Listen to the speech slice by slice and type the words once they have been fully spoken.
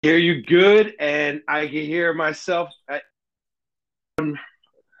Hear you good, and I can hear myself.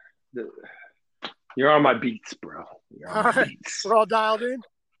 You're on my beats, bro. You're on All my right, beats. we're all dialed in.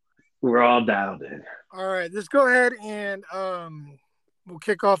 We're all dialed in. All right, let's go ahead and we'll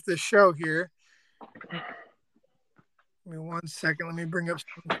kick off the show here. Give me 1 second. Let me bring up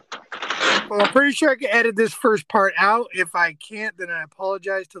some. Well, I'm pretty sure I can edit this first part out. If I can't, then I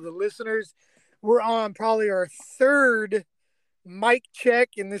apologize to the listeners. We're on probably our third mic check,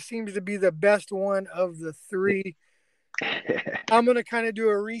 and this seems to be the best one of the three. I'm going to kind of do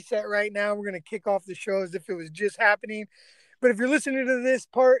a reset right now. We're going to kick off the show as if it was just happening. But if you're listening to this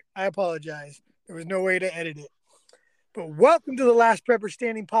part, I apologize. There was no way to edit it. But welcome to the Last Prepper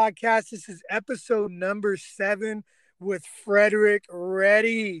Standing podcast. This is episode number 7 with Frederick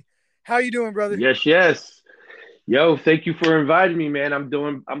Reddie. How you doing, brother? Yes, yes. Yo, thank you for inviting me, man. I'm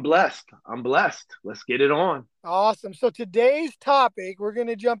blessed. I'm blessed. Let's get it on. Awesome. So today's topic, we're going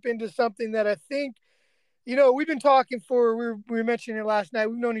to jump into something that I think, we've been talking for, we were mentioning it last night.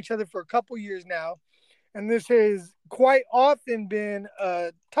 We've known each other for a couple years now. And this has quite often been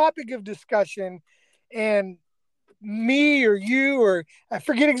a topic of discussion. And me or you, or I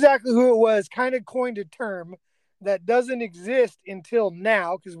forget exactly who it was, kind of coined a term that doesn't exist until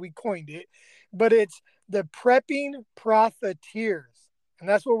now because we coined it. But it's the prepping profiteers. And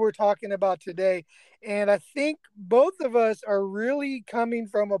that's what we're talking about today. And I think both of us are really coming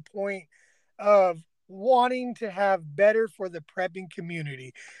from a point of wanting to have better for the prepping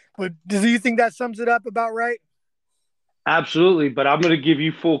community. But do you think that sums it up about right? Absolutely, but I'm going to give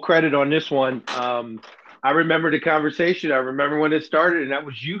you full credit on this one. I remember the conversation. I remember when it started, and that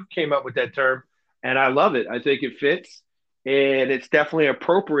was you who came up with that term, and I love it. I think it fits, and it's definitely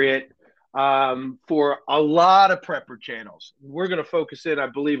appropriate for a lot of prepper channels. We're going to focus in, I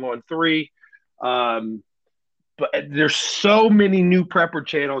believe, on 3. Um, but there's so many new prepper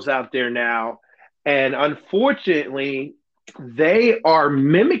channels out there now, and unfortunately, they are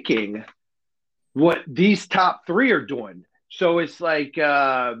mimicking what these top 3 are doing. So it's like,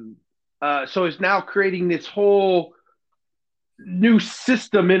 so it's now creating this whole new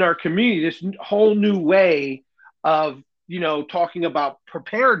system in our community, this whole new way of talking about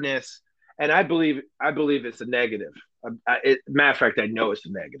preparedness. And I believe it's a negative. Matter of fact, I know it's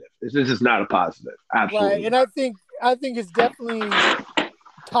a negative. This is not a positive. Right. Absolutely And not. I think it's definitely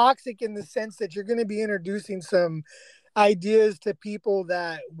toxic in the sense that you're going to be introducing some ideas to people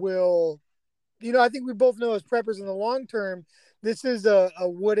that will, I think we both know as preppers in the long term, this is a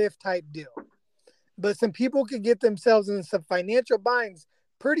what if type deal. But some people could get themselves in some financial binds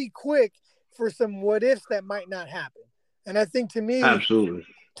pretty quick for some what ifs that might not happen. And I think Absolutely.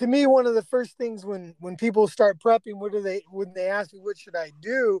 to me, one of the first things when people start prepping, when they ask me what should I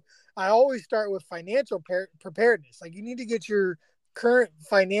do, I always start with financial preparedness. Like you need to get your current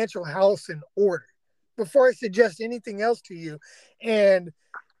financial house in order before I suggest anything else to you. And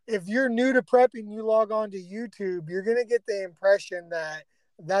if you're new to prepping, you log on to YouTube, you're going to get the impression that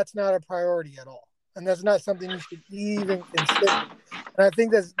that's not a priority at all. And that's not something you should even consider. And I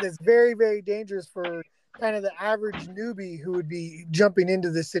think that's very, very dangerous for kind of the average newbie who would be jumping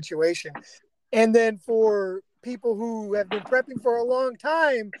into this situation. And then for people who have been prepping for a long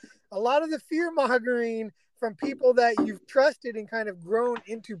time, a lot of the fear mongering from people that you've trusted and kind of grown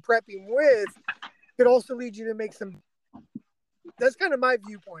into prepping with could also lead you to make some. That's kind of my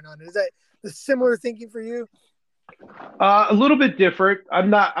viewpoint on it. Is that the similar thinking for you? A little bit different. I'm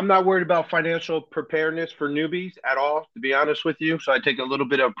not worried about financial preparedness for newbies at all, to be honest with you. So I take a little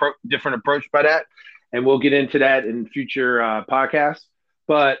bit of different approach by that, and we'll get into that in future podcasts.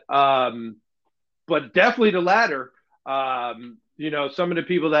 But definitely the latter. Some of the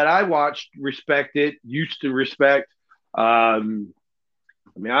people that I watched respect it, used to respect. I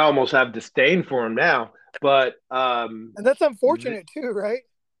almost have disdain for them now. But And that's unfortunate too, right?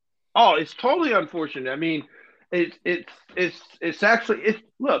 oh, it's totally unfortunate. I mean, it's actually it's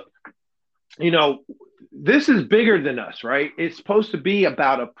look, you know, this is bigger than us, right? It's supposed to be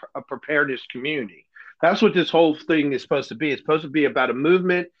about a preparedness community. That's what this whole thing is supposed to be. It's supposed to be about a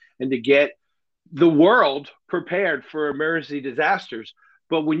movement and to get the world prepared for emergency disasters.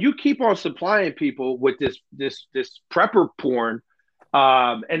 But when you keep on supplying people with this prepper porn,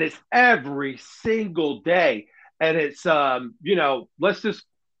 and it's every single day, and it's let's just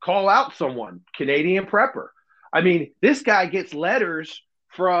call out someone, Canadian prepper. I mean, this guy gets letters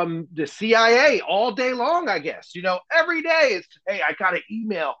from the CIA all day long, I guess. Every day it's, hey, I got an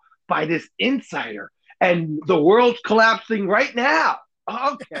email by this insider and the world's collapsing right now.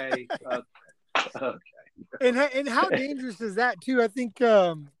 Okay. Okay. And how dangerous is that too? I think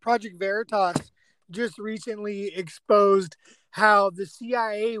Project Veritas just recently exposed how the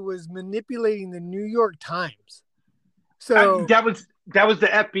CIA was manipulating the New York Times. So that was the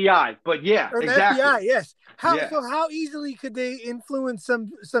FBI, but yeah, or the exactly. FBI, yes. How Yeah. so? How easily could they influence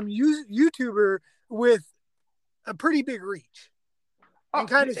some YouTuber with a pretty big reach Oh, and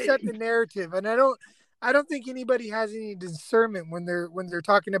kind of set the narrative? And I don't think anybody has any discernment when they're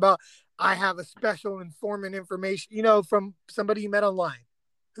talking about I have a special informant information, from somebody you met online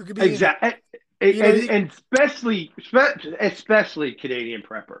who could be anything. exactly. You know, And especially Canadian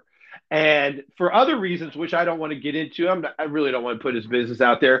prepper. And for other reasons, which I don't want to get into, I really don't want to put his business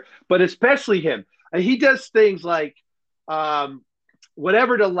out there, but especially him. And he does things like um,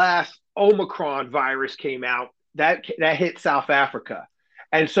 whatever the last Omicron virus came out, that hit South Africa.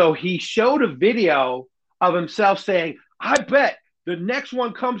 And so he showed a video of himself saying, I bet the next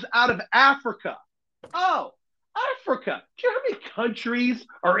one comes out of Africa. Oh, Africa. Do you know how many countries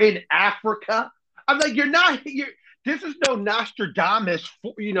are in Africa? I'm like, this is no Nostradamus.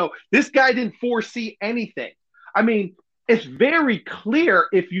 This guy didn't foresee anything. I mean, it's very clear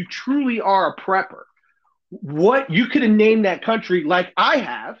if you truly are a prepper, what you could have named that country like I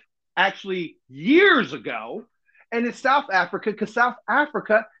have actually years ago. And it's South Africa because South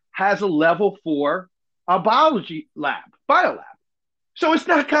Africa has a level 4 biology lab, biolab. So it's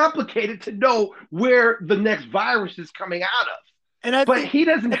not complicated to know where the next virus is coming out of. and I But think he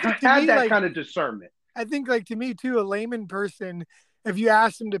doesn't I think to have me, that like kind of discernment. I think like to me too, a layman person, if you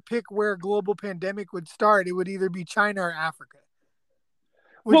asked him to pick where a global pandemic would start, it would either be China or Africa,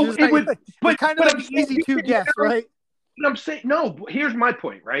 which Well, is it like would, it's but kind of but like I'm an saying easy you two could guess, narrow. right? I'm saying no. Here's my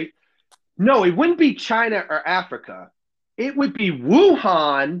point, right? No, it wouldn't be China or Africa. It would be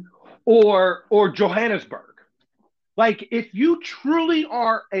Wuhan or Johannesburg. Like if you truly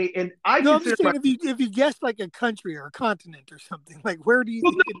are and I No, I'm consider just saying if you guessed like a country or a continent or something, like where do you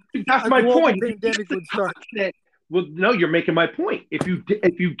well, think no, that's a my global point. If you pandemic guess would start? a continent, well, no, you're making my point. If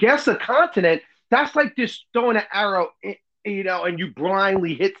you guess a continent, that's like just throwing an arrow, and you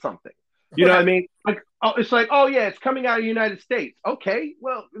blindly hit something. You know what I Right. mean? Like, oh, it's like, oh yeah, it's coming out of the United States. Okay,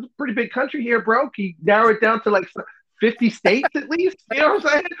 well, it's a pretty big country here, bro. Can you narrow it down to like 50 states at least? You know what I'm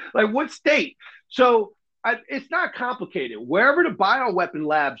saying? Like, what state? So it's not complicated. Wherever the bioweapon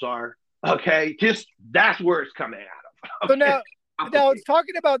labs are, okay, just that's where it's coming out of. So Okay, now it's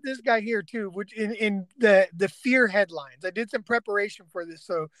talking about this guy here too, which in the fear headlines. I did some preparation for this,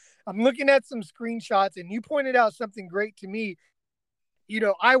 so I'm looking at some screenshots, and you pointed out something great to me.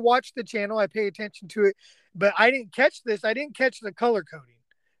 I watched the channel, I pay attention to it, but I didn't catch this. I didn't catch the color coding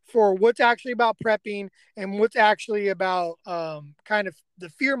for what's actually about prepping and what's actually about kind of the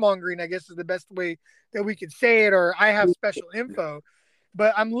fear mongering, I guess is the best way that we could say it, or I have special info.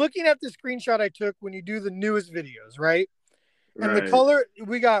 But I'm looking at the screenshot I took when you do the newest videos, right? And the right, color,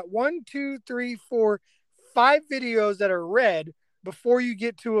 we got 1, 2, 3, 4, 5 videos that are red before you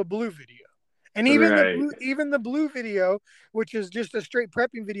get to a blue video. And right, even the blue video, which is just a straight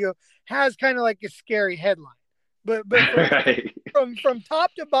prepping video, has kind of like a scary headline. But right. from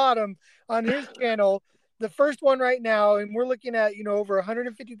top to bottom on his channel, the first one right now, and we're looking at over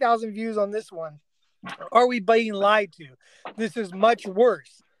 150,000 views on this one. Are we being lied to? This is much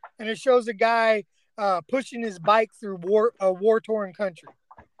worse, and it shows a guy pushing his bike through a war torn country.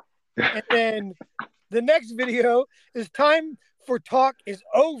 And then the next video is time for talk is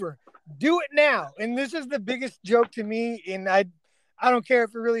over. Do it now. And this is the biggest joke to me. And I don't care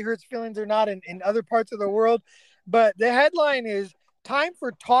if it really hurts feelings or not in other parts of the world. But the headline is time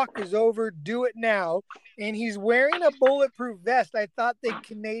for talk is over. Do it now. And he's wearing a bulletproof vest. I thought that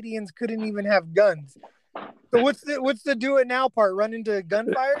Canadians couldn't even have guns. So what's the do it now part? Run into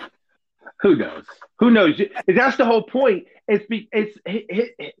gunfire? Who knows? Who knows? That's the whole point.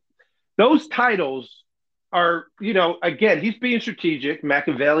 Those titles are, again, he's being strategic,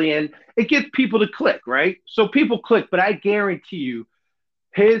 Machiavellian. It gets people to click, right? So people click, but I guarantee you,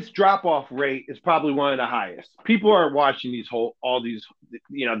 his drop off rate is probably one of the highest. People are watching these whole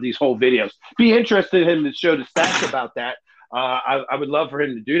videos. Be interested in him to show the stats about that. I would love for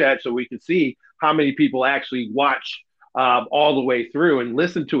him to do that so we can see how many people actually watch all the way through and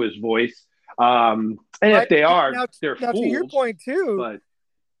listen to his voice. And Right if they are, now, they're now to your fools. point too, But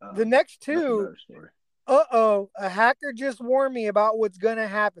the next that's two. another story. A hacker just warned me about what's gonna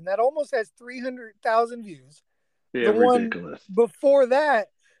happen. That almost has 300,000 views. Yeah, The one ridiculous. before that,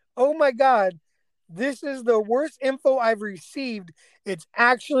 oh my god, this is the worst info I've received. It's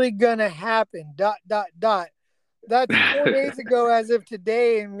actually gonna happen. Dot dot dot. That's 4 days ago as of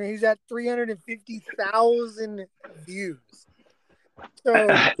today, and he's at 350,000 views. So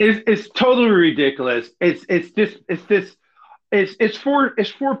It's totally ridiculous. It's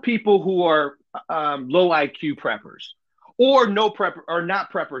for people who are low IQ preppers or no prep or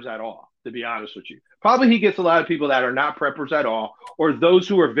not preppers at all, to be honest with you. Probably he gets a lot of people that are not preppers at all, or those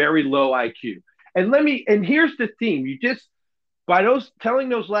who are very low IQ. And here's the theme. You just by those telling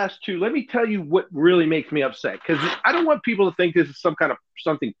those last two, let me tell you what really makes me upset, because I don't want people to think this is some kind of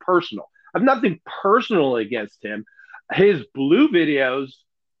something personal. I have nothing personal against him. His blue videos,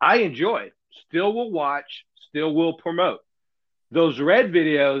 I enjoy. Still will watch, still will promote. Those red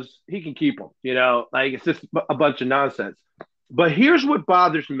videos, he can keep them. Like it's just a bunch of nonsense. But here's what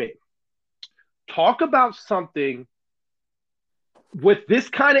bothers me. Talk about something with this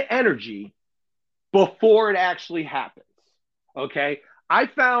kind of energy before it actually happens. Okay. I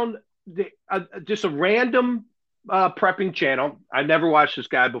found just a random prepping channel. I never watched this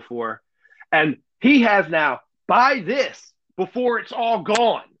guy before. And he has now, buy this before it's all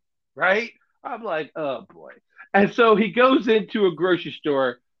gone. Right. I'm like, oh boy. And so he goes into a grocery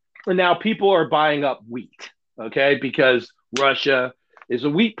store, and now people are buying up wheat. Okay. Because Russia is a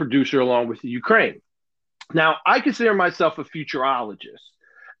wheat producer along with the Ukraine. Now, I consider myself a futurologist.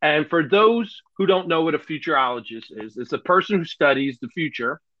 And for those who don't know what a futurologist is, it's a person who studies the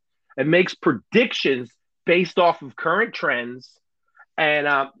future and makes predictions based off of current trends. And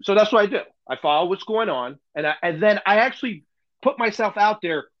so that's what I do. I follow what's going on. And then I actually put myself out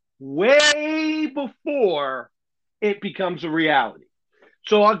there way before it becomes a reality.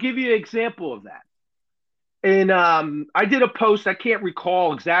 So I'll give you an example of that. And I did a post. I can't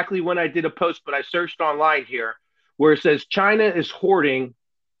recall exactly when I did a post, but I searched online here where it says China is hoarding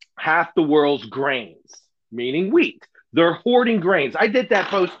half the world's grains, meaning wheat. They're hoarding grains. I did that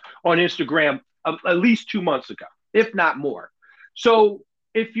post on Instagram at least 2 months ago, if not more. So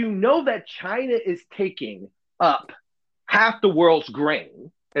if you know that China is taking up half the world's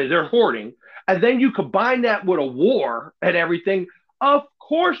grain, and they're hoarding, and then you combine that with a war and everything, of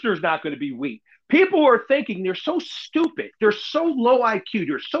course there's not going to be wheat. People are thinking, they're so stupid. They're so low IQ.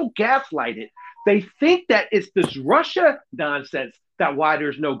 They're so gaslighted. They think that it's this Russia nonsense that why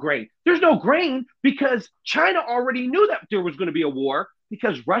there's no grain. There's no grain because China already knew that there was going to be a war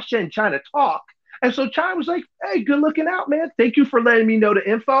because Russia and China talk. And so China was like, hey, good looking out, man. Thank you for letting me know the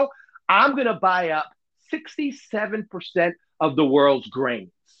info. I'm going to buy up 67% of the world's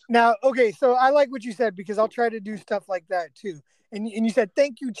grains. Now, okay, so I like what you said, because I'll try to do stuff like that too. And you said,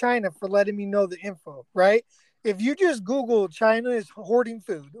 thank you, China, for letting me know the info, right? If you just Google China is hoarding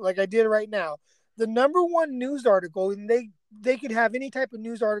food, like I did right now, the number one news article, and they could have any type of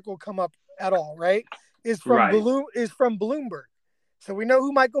news article come up at all, right? Is from Bloomberg. So we know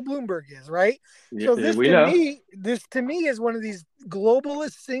who Michael Bloomberg is, right? So this to me is one of these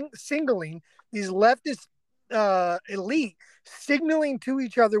globalists singling these leftist elite signaling to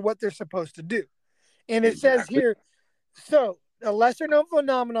each other what they're supposed to do. And it says here, so a lesser known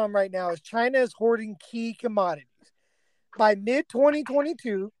phenomenon right now is China is hoarding key commodities. By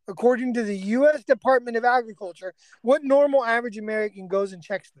mid-2022, according to the U.S. Department of Agriculture, what normal average American goes and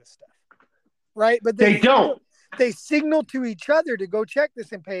checks this stuff, right? But they don't. They signal to each other to go check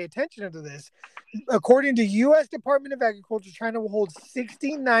this and pay attention to this. According to U.S. Department of Agriculture, China will hold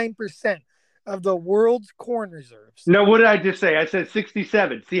 69% of the world's corn reserves. No, what did I just say? I said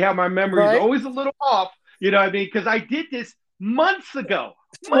 67. See how my memory is always a little off? You know what I mean? Because I did this months ago.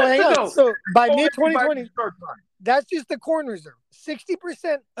 So by mid-2020, that's just the corn reserve.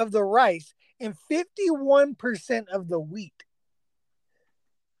 60% of the rice and 51% of the wheat.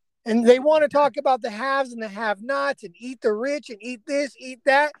 And they want to talk about the haves and the have-nots and eat the rich and eat this, eat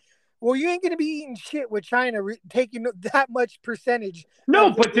that. Well, you ain't going to be eating shit with China taking that much percentage.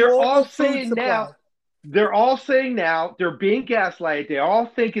 No, but they're all saying now, they're being gaslighted. They all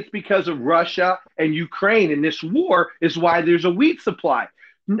think it's because of Russia and Ukraine, and this war is why there's a wheat supply.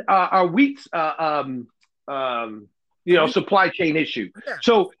 Our wheat's supply chain issue. Yeah.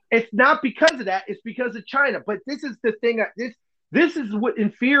 So it's not because of that. It's because of China. But this is the thing. This is what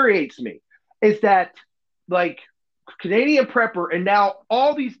infuriates me, is that like Canadian Prepper and now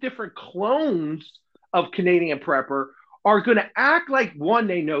all these different clones of Canadian Prepper are going to act like, one,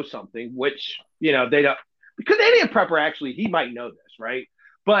 they know something, which, they don't. The Canadian Prepper, actually, he might know this, right?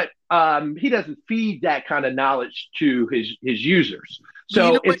 But he doesn't feed that kind of knowledge to his users.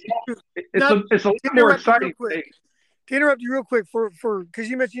 So it's a lot more exciting. To interrupt you real quick, because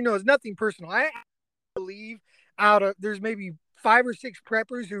you mentioned, it's nothing personal. I believe there's maybe 5 or 6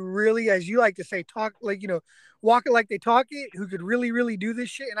 preppers who really, as you like to say, talk like, walk it like they talk it, who could really, really do this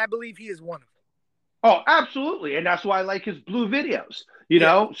shit. And I believe he is one of them. Oh, absolutely. And that's why I like his blue videos,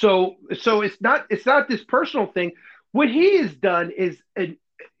 know? So it's not this personal thing. What he has done is,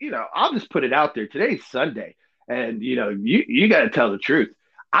 I'll just put it out there. Today's Sunday. And, you got to tell the truth.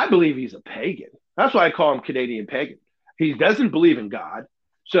 I believe he's a pagan. That's why I call him Canadian pagan. He doesn't believe in God.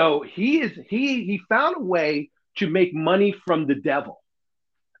 So he found a way to make money from the devil.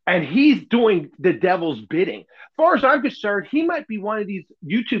 And he's doing the devil's bidding. As far as I'm concerned, he might be one of these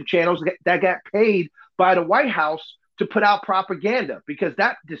YouTube channels that got paid by the White House to put out propaganda, because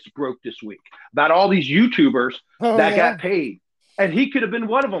that just broke this week about all these YouTubers Oh that yeah. got paid. And he could have been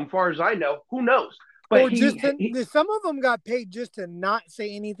one of them, as far as I know. Who knows? But Or just some of them got paid just to not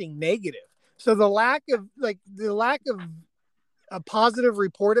say anything negative. So the lack of a positive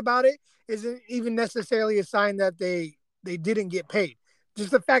report about it isn't even necessarily a sign that they didn't get paid.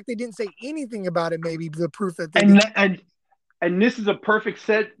 Just the fact they didn't say anything about it may be the proof that they and didn't. and this is a perfect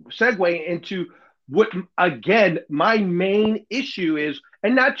segue into what, again, my main issue is,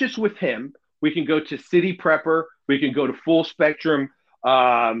 and not just with him. We can go to City Prepper, we can go to Full Spectrum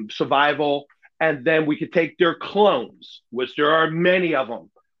Survival, and then we could take their clones, which there are many of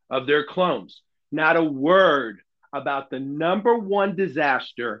them, of their clones. Not a word about the number one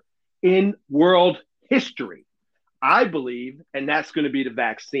disaster in world history, I believe, and that's going to be the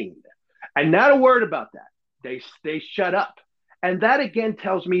vaccine. And not a word about that. They shut up. And that again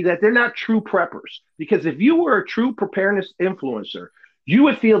tells me that they're not true preppers. Because if you were a true preparedness influencer, you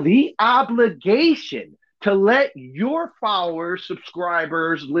would feel the obligation to let your followers,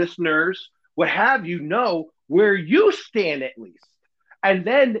 subscribers, listeners, what have you, know where you stand at least. And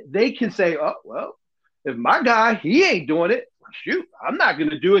then they can say, oh, well, if my guy, he ain't doing it, shoot, I'm not going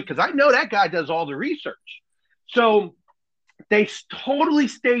to do it because I know that guy does all the research. So they totally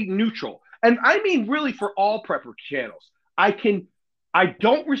stayed neutral. And I mean, really, for all prepper channels, I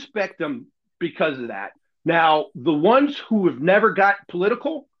don't respect them because of that. Now, the ones who have never got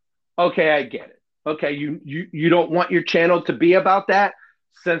political, okay, I get it. Okay, you don't want your channel to be about that.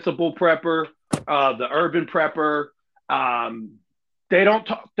 Sensible prepper, the urban prepper, they don't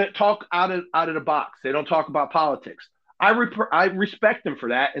talk out of the box. They don't talk about politics. I respect them for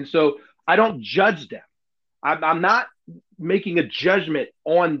that, and so I don't judge them. I'm not making a judgment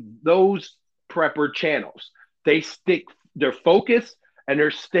on those prepper channels. They stick their focus and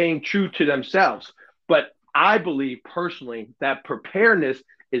they're staying true to themselves. But I believe personally that preparedness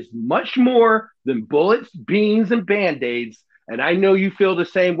is much more than bullets, beans, and band-aids. And I know you feel the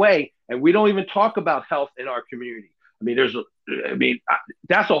same way. And we don't even talk about health in our community.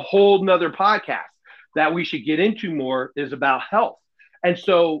 That's a whole nother podcast that we should get into more, is about health. And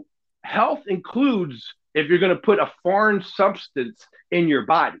so health includes, if you're going to put a foreign substance in your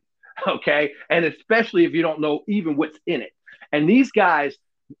body, okay? And especially if you don't know even what's in it. And these guys,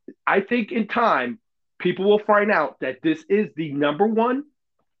 I think in time, people will find out that this is the number one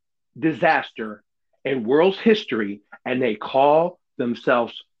disaster in world's history, and they call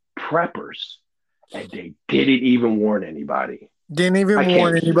themselves preppers. And they didn't even warn anybody. Didn't even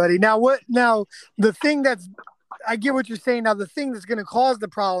warn anybody. Now, the thing that's, I get what you're saying. Now, the thing that's going to cause the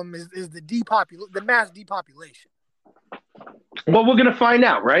problem is the mass depopulation. Well, we're going to find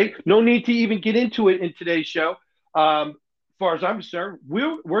out, right? No need to even get into it in today's show. As far as I'm concerned,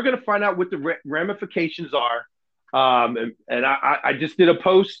 we're going to find out what the ramifications are. And I just did a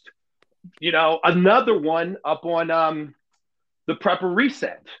post, another one up on the Prepper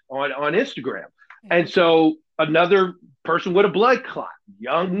Reset on Instagram. And so another person with a blood clot,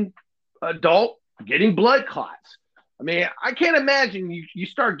 young adult getting blood clots. I mean, I can't imagine you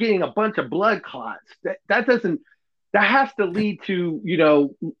start getting a bunch of blood clots. That has to lead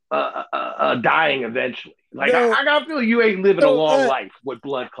to, dying eventually. Like, I got to feel you ain't living a long life with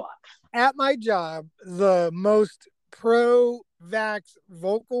blood clots. At my job, the most pro-vax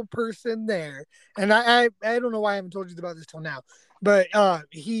vocal person there, and I don't know why I haven't told you about this till now, but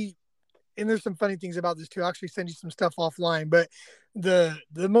and there's some funny things about this too. I'll actually send you some stuff offline, but the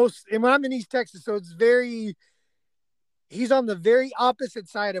most, and when I'm in East Texas, so he's on the very opposite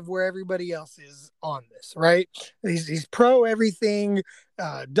side of where everybody else is on this, right? He's pro everything,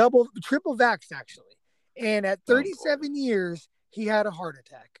 triple vax actually. And at 37 years, he had a heart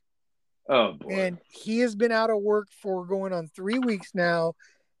attack. Oh boy. And he has been out of work for going on 3 weeks now.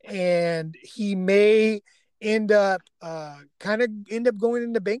 And he may end up going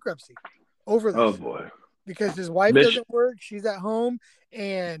into bankruptcy over this. Oh boy. Because his wife doesn't work, she's at home,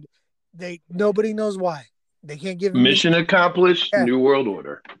 and nobody knows why. They can't give him mission accomplished. New world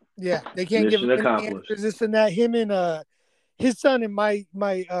order. Yeah, they can't give him any answers, this and that. Him and his son and my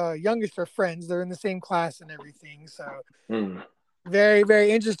youngest are friends. They're in the same class and everything. So very,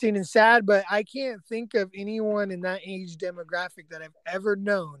 very interesting and sad. But I can't think of anyone in that age demographic that I've ever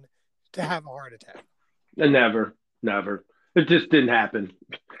known to have a heart attack. Never. It just didn't happen.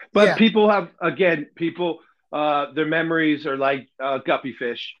 But people have, again, their memories are like guppy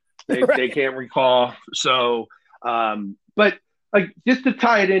fish. They can't recall. So But like just to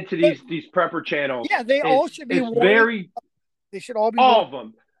tie it into But these prepper channels, yeah, they all should be it's warning. very They should all be all warning.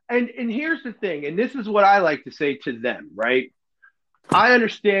 of them. And here's the thing, and this is what I like to say to them, right? I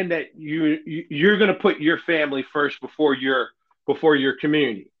understand that you're going to put your family first before your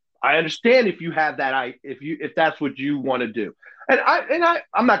community. I understand if you have that if that's what you want to do.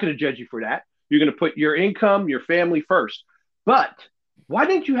 I'm not going to judge you for that. You're going to put your income, your family first. But why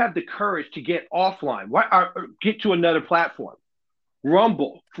didn't you have the courage to get offline? Why or get to another platform?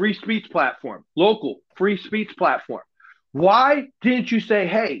 Rumble, free speech platform, local, free speech platform. Why didn't you say,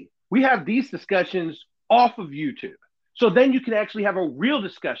 hey, we have these discussions off of YouTube? So then you can actually have a real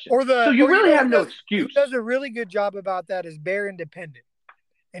discussion. So you Or you really know have no who excuse. does a really good job about that is Bear Independent.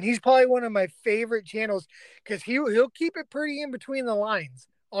 And he's probably one of my favorite channels because he'll keep it pretty in between the lines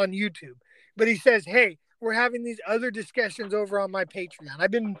on YouTube. But he says, "Hey, we're having these other discussions over on my Patreon.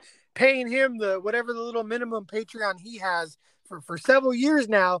 I've been paying him the whatever the little minimum Patreon he has for several years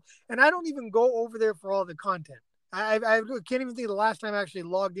now, and I don't even go over there for all the content. I can't even think of the last time I actually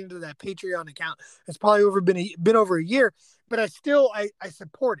logged into that Patreon account. It's probably been over a year, but I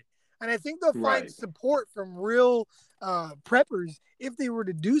support it, and I think they'll find Right. support from real preppers if they were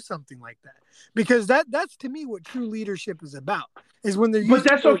to do something like that, because that's to me what true leadership is about. Is when they're But using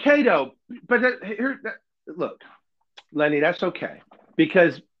that's those. okay though. But look, Lenny, that's okay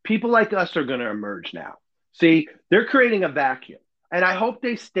because people like us are going to emerge now. See, they're creating a vacuum, and I hope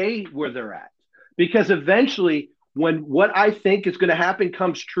they stay where they're at because eventually, when what I think is going to happen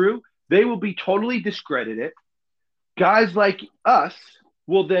comes true, they will be totally discredited. Guys like us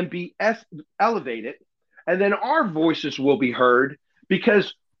will then be elevated, and then our voices will be heard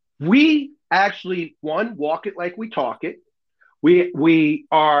because we actually one walk it like we talk it. We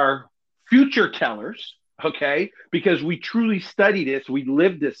are future tellers, okay? Because we truly study this, we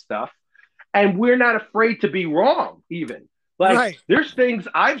live this stuff, and we're not afraid to be wrong. Even like Right. there's things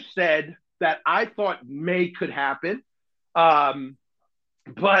I've said that I thought may could happen, um,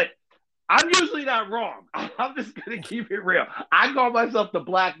 but I'm usually not wrong. I'm just gonna keep it real. I call myself the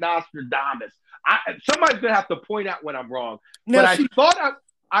Black Nostradamus. Somebody's gonna have to point out when I'm wrong, but Now, see,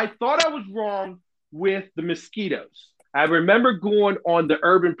 I thought I was wrong with the mosquitoes. I remember going on the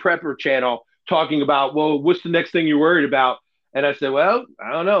Urban Prepper channel talking about, well, what's the next thing you're worried about? And I said, well,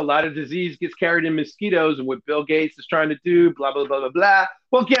 I don't know. A lot of disease gets carried in mosquitoes, and what Bill Gates is trying to do, blah blah blah blah blah.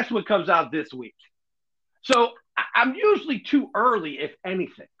 Well, guess what comes out this week? So I'm usually too early, if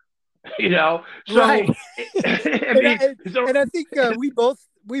anything. You know. right. So I and mean, I so and I think we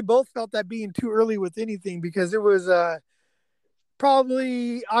both felt that being too early with anything because it was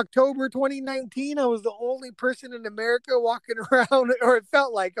probably October 2019. I was the only person in America walking around, or it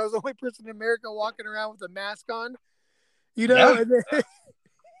felt like I was the only person in America walking around with a mask on. You know, yeah. and then,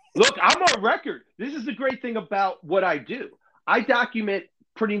 Look, I'm on record. This is the great thing about what I do. I document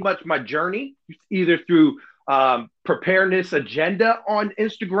pretty much my journey, either through preparedness agenda on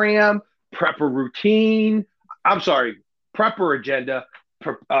Instagram, prepper routine. I'm sorry, prepper agenda,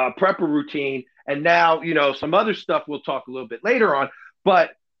 prepper routine, and now some other stuff we'll talk a little bit later on.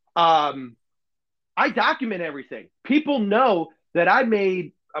 But I document everything. People know that I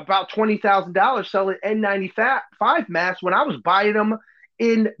made about $20,000 selling N95 masks when I was buying them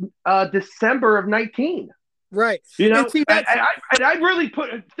in December of 19. right. You And know, see, that's and I really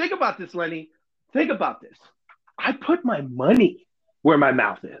think about this, Lenny. Think about this. I put my money where my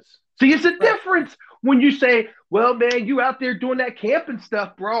mouth is. See, it's a right. difference when you say, well, man, you out there doing that camping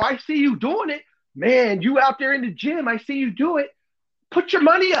stuff, bro. I see you doing it. Man, you out there in the gym. I see you do it. Put your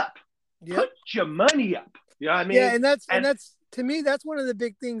money up. Yep. Put your money up. You know what I Yeah, mean? and And that's to me that's one of the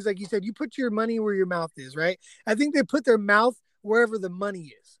big things. Like you said, you put your money where your mouth is, right? I think they put their mouth wherever the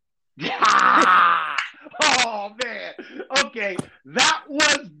money is. oh man. Okay. That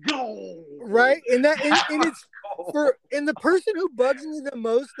was gold. Right, and That and was it's gold. for and the person who bugs me the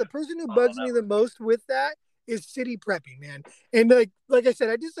most, the person who Oh, bugs me the most with that is city prepping, man. And like I said,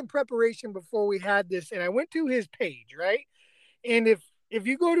 I did some preparation before we had this, and I went to his page, right? And if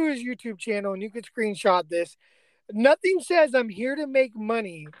you go to his YouTube channel and you could screenshot this, nothing says I'm here to make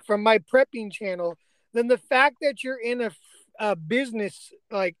money from my prepping channel than the fact that you're in a business,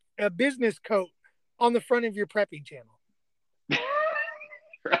 like a business coat on the front of your prepping channel.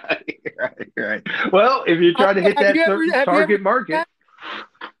 right. Well, if you're trying to hit that certain Have you ever target seen market, that?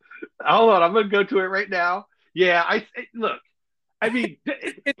 hold on, I'm going to go to it right now. Yeah, look. I mean, does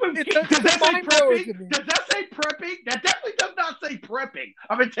It's a that say mind blower prepping? to me. Does that say prepping? That definitely does not say prepping.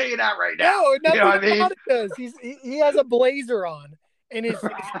 I'm going to tell you that right now. No, You know nothing what I mean? about it does. He has a blazer on, and and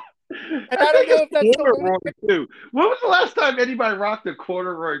I I don't think know it's if that's the only. corduroy too. When was the last time anybody rocked a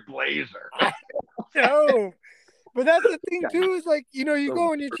corduroy blazer? I know. But that's the thing Yeah. too, is like, you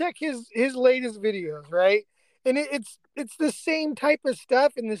go and you check his latest videos, right? And it's the same type of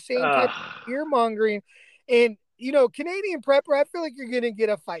stuff and the same type Uh, of fear mongering. And Canadian Prepper, I feel like you're gonna get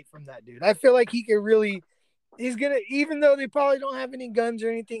a fight from that dude. I feel like he could really he's gonna, even though they probably don't have any guns or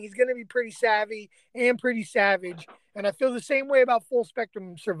anything, he's gonna be pretty savvy and pretty savage. And I feel the same way about full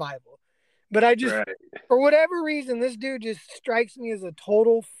spectrum survival. But I just, right. for whatever reason, this dude just strikes me as a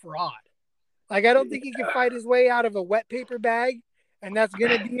total fraud. Like, I don't think he can fight his way out of a wet paper bag, and that's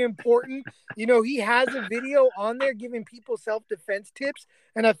going to be important. He has a video on there giving people self defense tips,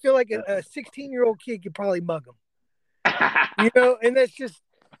 and I feel like a 16-year-old kid could probably mug him. And that's just,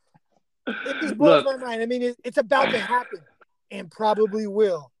 it just blows Look, my mind. I mean, it's about to happen, and probably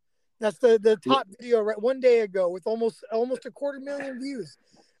will. That's the top video right 1 day ago with almost 250,000 views.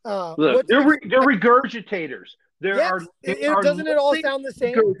 look, What to they're expect? regurgitators. There Yes, are they are doesn't it all literally sound the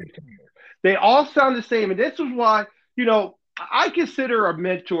same? regurgitators. They all sound the same, and this is why I consider a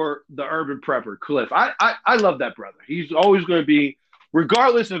mentor the urban prepper, Cliff. I love that brother. He's always going to be,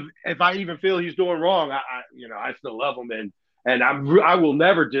 regardless of if I even feel he's doing wrong. I still love him, and I will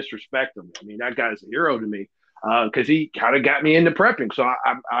never disrespect him. I mean, that guy's a hero to me because he kind of got me into prepping, so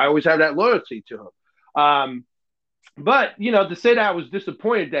I always have that loyalty to him. But to say that I was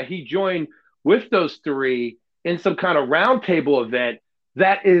disappointed that he joined with those three in some kind of roundtable event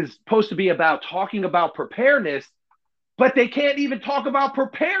that is supposed to be about talking about preparedness, but they can't even talk about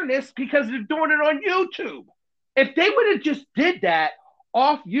preparedness because they're doing it on YouTube. If they would have just did that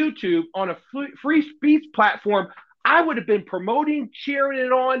off YouTube on a free speech platform, I would have been promoting, cheering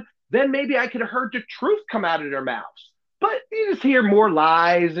it on. Then maybe I could have heard the truth come out of their mouths. But you just hear more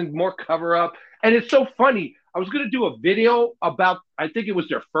lies and more cover up. And it's so funny. I was going to do a video about, I think it was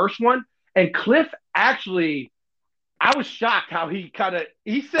their first one. And Cliff actually, I was shocked how he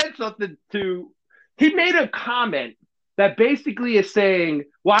said something he made a comment that basically is saying,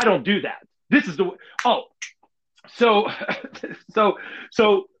 well, I don't do that. This is the, oh, so, so,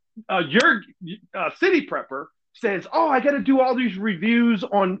 your city prepper says, oh, I got to do all these reviews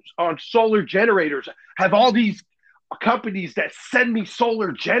on solar generators. Have all these companies that send me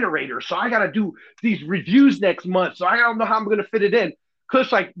solar generators, so I got to do these reviews next month. So I don't know how I'm going to fit it in.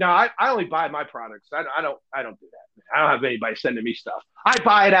 Cliff's like, no, I only buy my products. I don't do that. I don't have anybody sending me stuff. I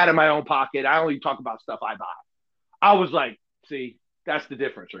buy it out of my own pocket. I only talk about stuff I buy. I was like, see, that's the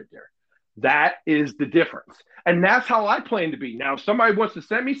difference right there. That is the difference. And that's how I plan to be. Now, if somebody wants to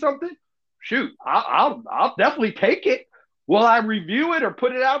send me something, shoot, I'll definitely take it. Will I review it or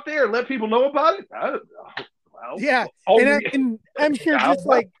put it out there and let people know about it? Well, Yeah, and I'm sure, just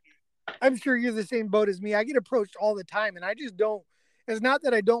like, I'm sure you're the same boat as me. I get approached all the time, and I just don't. It's not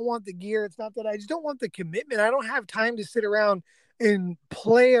that I don't want the gear. It's not that I just don't want the commitment. I don't have time to sit around and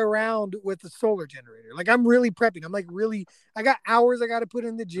play around with the solar generator. Like, I'm really prepping. I'm like, really, I got hours I got to put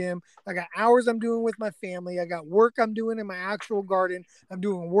in the gym. I got hours I'm doing with my family. I got work I'm doing in my actual garden. I'm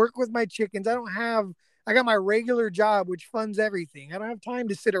doing work with my chickens. I got my regular job, which funds everything. I don't have time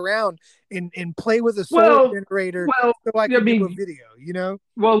to sit around and play with a solar generator so I can do a video.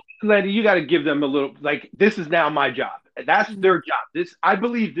 Well, Lenny, you got to give them a little, like, this is now my job. That's their job. I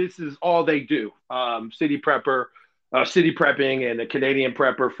believe this is all they do. City prepping and the Canadian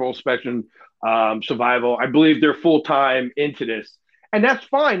prepper, full spectrum survival. I believe they're full time into this, and that's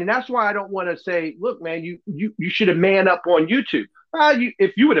fine. And that's why I don't want to say, look, man, you should have man up on YouTube.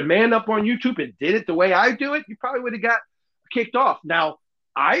 If you would have man up on YouTube and did it the way I do it, you probably would have got kicked off. Now,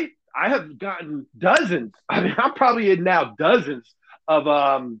 I have gotten dozens. I mean, I'm probably in now dozens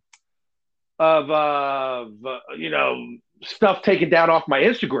of stuff taken down off my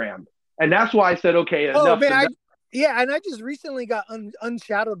Instagram, and that's why I said, okay, oh enough. man, and I just recently got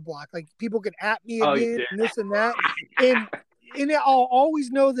unshadowed blocked. Like, people could at me again and this and that, and I'll always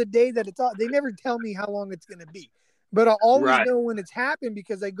know the day that it's all. They never tell me how long it's going to be, but I'll always know when it's happened,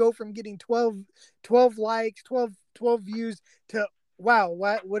 because I go from getting 12 likes, 12 views to, wow,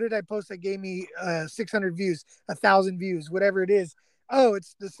 what did I post that gave me 600 views, 1,000 views, whatever it is. Oh,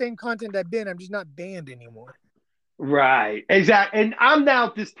 it's the same content I'm just not banned anymore. Right, exactly. And I'm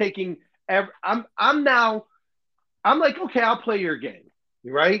now just taking. I'm like, okay, I'll play your game,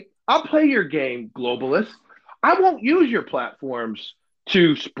 right? I'll play your game, globalist. I won't use your platforms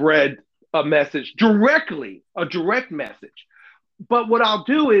to spread a message directly, a direct message. But what I'll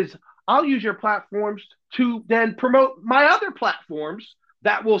do is I'll use your platforms to then promote my other platforms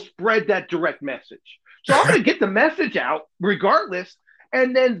that will spread that direct message. So I'm going to get the message out regardless.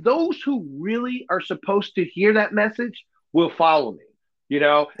 And then those who really are supposed to hear that message will follow me, And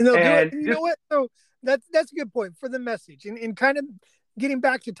they'll do it. And you know what? So that's a good point for the message. And kind of getting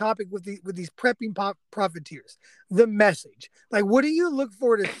back to topic with these prepping profiteers, the message. Like, what do you look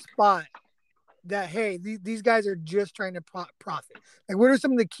for to spot that? Hey, these guys are just trying to profit. Like, what are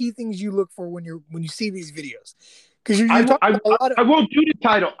some of the key things you look for when you see these videos? Because you're talking about a lot of. I won't do the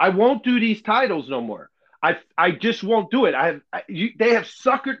title. I won't do these titles no more. I just won't do it. They have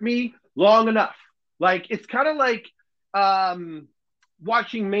suckered me long enough. Like it's kind of like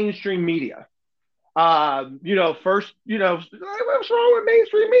watching mainstream media. First, what's wrong with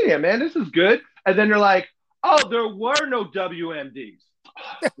mainstream media, man? This is good. And then they're like, oh, there were no WMDs.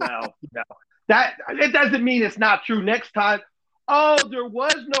 Well, no, that it doesn't mean it's not true. Next time, oh, there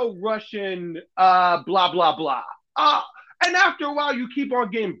was no Russian blah blah blah. And after a while, you keep on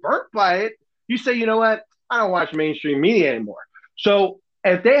getting burnt by it. You say, you know what? I don't watch mainstream media anymore. So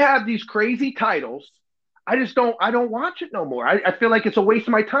if they have these crazy titles, I don't watch it no more. I feel like it's a waste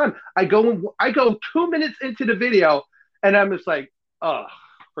of my time. I go 2 minutes into the video and I'm just like, oh,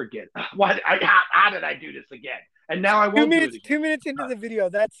 forget it. How did I do this again? And now I won't do it again. 2 minutes into the video,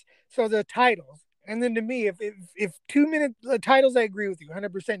 that's so the titles. And then to me, if 2 minute titles, I agree with you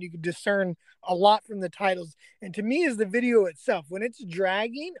 100%. You can discern a lot from the titles. And to me, is the video itself when it's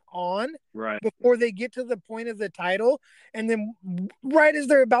dragging on before they get to the point of the title, and then right as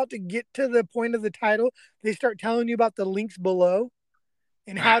they're about to get to the point of the title, they start telling you about the links below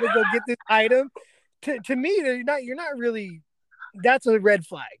and how to go get this item. To me, you're not really. That's a red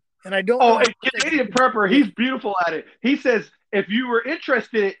flag. And I don't. Oh, and Canadian Prepper, he's beautiful at it. He says if you were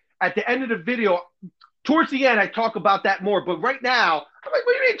interested. At the end of the video, towards the end, I talk about that more. But right now, I'm like,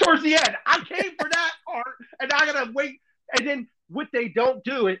 what do you mean towards the end? I came for that part, and I got to wait. And then what they don't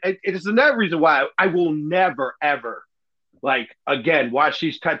do, it is another reason why I will never, ever, again, watch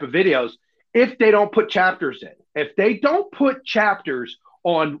these type of videos if they don't put chapters in. If they don't put chapters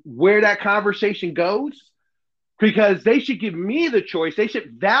on where that conversation goes, because they should give me the choice. They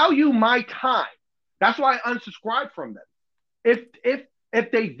should value my time. That's why I unsubscribe from them. If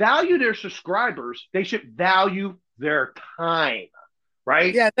they value their subscribers, they should value their time,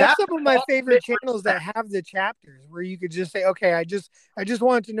 right? Yeah, that's some of my favorite channels that have the chapters where you could just say, okay, I just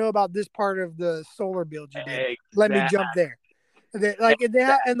wanted to know about this part of the solar build you did. Exactly. Let me jump there.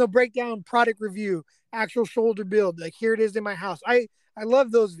 And they'll break down product review, actual shoulder build. Like here it is in my house. I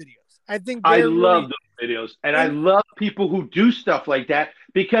love those videos. I think I love those videos, and I love people who do stuff like that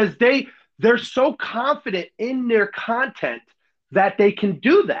because they're so confident in their content that they can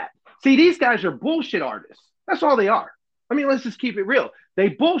do that. See, these guys are bullshit artists. That's all they are. I mean, let's just keep it real. They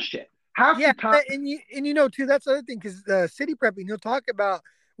bullshit. Half the time. And too, that's the other thing, because city prepping, he'll talk about,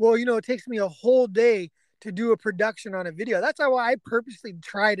 well, it takes me a whole day to do a production on a video. That's why I purposely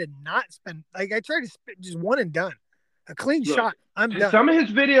try to not spend, I try to spend just one and done. A clean shot. I'm done. Some of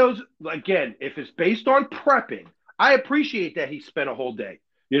his videos, again, if it's based on prepping, I appreciate that he spent a whole day.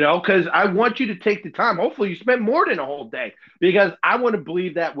 Because I want you to take the time. Hopefully you spend more than a whole day because I want to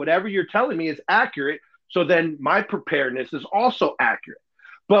believe that whatever you're telling me is accurate. So then my preparedness is also accurate.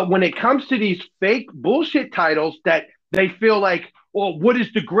 But when it comes to these fake bullshit titles that they feel like, well, what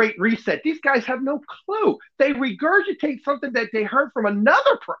is the Great Reset? These guys have no clue. They regurgitate something that they heard from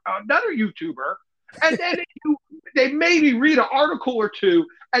another YouTuber. And then they maybe read an article or two.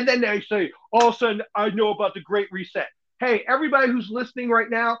 And then they say, all of a sudden, I know about the Great Reset. Hey, everybody who's listening right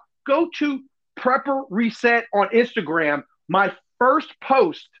now, go to Prepper Reset on Instagram. My first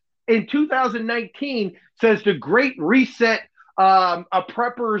post in 2019 says the Great Reset, a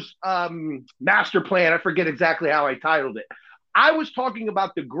prepper's master plan. I forget exactly how I titled it. I was talking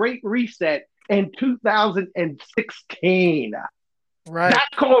about the Great Reset in 2016. Right.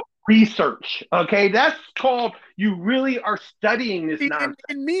 That's called research. Okay, that's called you really are studying this nonsense.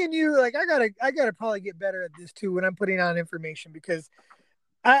 And me and you, I gotta probably get better at this too when I'm putting on information, because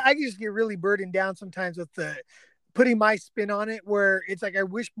I just get really burdened down sometimes with the putting my spin on it, where it's like I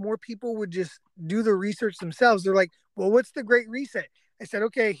wish more people would just do the research themselves. They're like, well, what's the Great Reset? I said,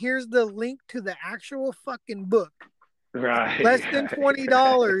 okay, here's the link to the actual fucking book. Right. Less than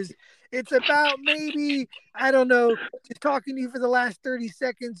 $20. It's about maybe, I don't know, just talking to you for the last 30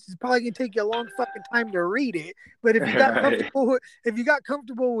 seconds is probably going to take you a long fucking time to read it. But if you got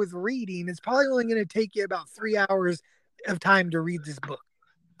comfortable with reading, it's probably only going to take you about 3 hours of time to read this book.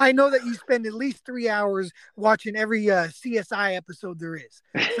 I know that you spend at least 3 hours watching every CSI episode there is.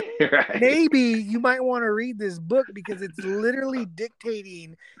 So right. Maybe you might want to read this book because it's literally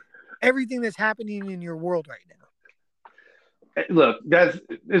dictating everything that's happening in your world right now. Look,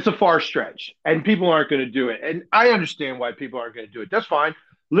 it's a far stretch, and people aren't going to do it. And I understand why people aren't going to do it. That's fine.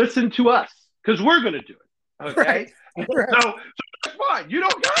 Listen to us because we're going to do it. Okay, right. So that's fine. You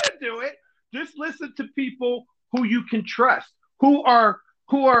don't got to do it. Just listen to people who you can trust, who are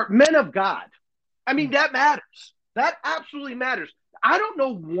men of God. I mean, Mm. that matters. That absolutely matters. I don't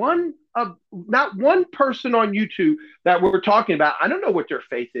know not one person on YouTube that we're talking about. I don't know what their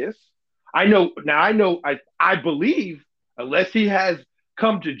faith is. I believe, unless he has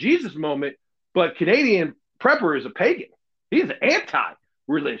come to Jesus moment, but Canadian Prepper is a pagan. He's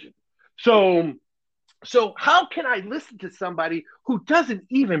anti-religion. So how can I listen to somebody who doesn't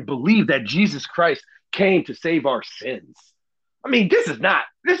even believe that Jesus Christ came to save our sins? I mean, this is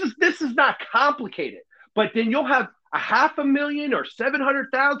not complicated. But then you'll have a 500,000 or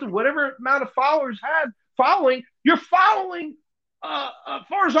 700,000, whatever amount of followers have following. You're following, as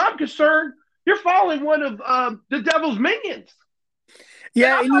far as I'm concerned, you're following one of the devil's minions.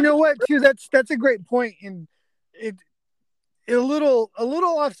 Yeah, and you know what, too? That's a great point, and it a little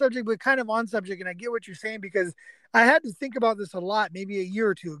off subject, but kind of on subject. And I get what you're saying because I had to think about this a lot, maybe a year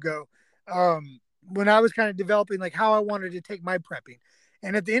or two ago, when I was kind of developing like how I wanted to take my prepping.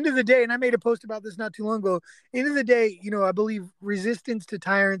 And at the end of the day, and I made a post about this not too long ago. End of the day, I believe resistance to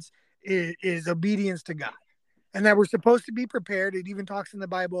tyrants is obedience to God, and that we're supposed to be prepared. It even talks in the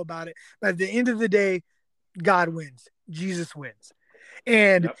Bible about it. But at the end of the day, God wins. Jesus wins.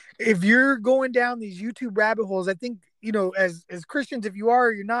 And Yep. if you're going down these YouTube rabbit holes, I think, as Christians, if you are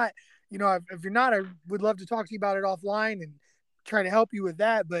or you're not, if you're not, I would love to talk to you about it offline and try to help you with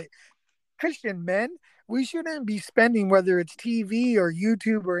that. But Christian men, we shouldn't be spending, whether it's TV or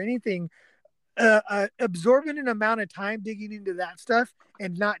YouTube or anything, absorbing an amount of time digging into that stuff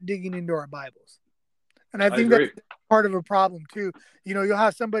and not digging into our Bibles. And I I think that's agree. part of a problem too. You'll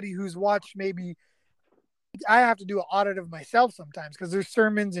have somebody who's watched maybe, I have to do an audit of myself sometimes because there's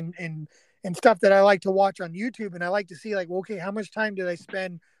sermons and stuff that I like to watch on YouTube, and I like to see like, well, okay, how much time did I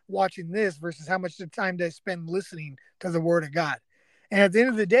spend watching this versus how much time did I spend listening to the Word of God? And at the end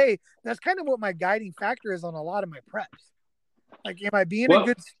of the day, that's kind of what my guiding factor is on a lot of my preps. Like, Well,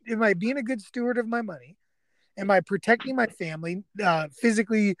 am I being a good steward of my money? Am I protecting my family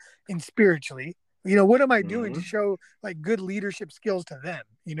physically and spiritually? What am I doing to mhm. show like good leadership skills to them?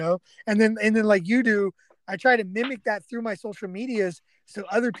 And then like you do, I try to mimic that through my social medias so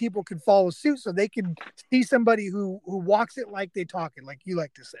other people can follow suit, so they can see somebody who walks it like they talk it, like you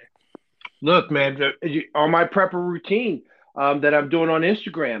like to say. Look, man, on my prepper routine that I'm doing on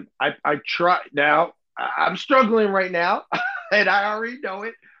Instagram, I try now. I'm struggling right now, and I already know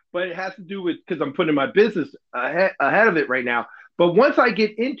it, but it has to do with because I'm putting my business ahead of it right now. But once I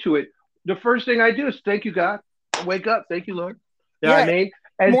get into it, the first thing I do is thank you, God. I wake up, thank you, Lord. You know what I Yeah, mean?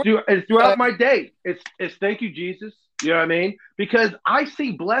 And more. throughout my day, it's thank you, Jesus. You know what I mean? Because I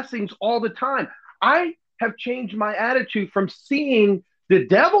see blessings all the time. I have changed my attitude from seeing the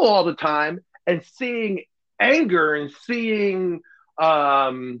devil all the time and seeing anger and seeing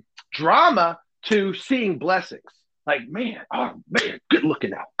drama to seeing blessings. Like, man, oh man, good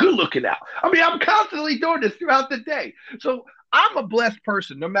looking out, good looking out. I mean, I'm constantly doing this throughout the day. So I'm a blessed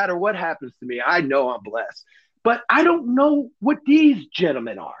person. No matter what happens to me, I know I'm blessed. But I don't know what these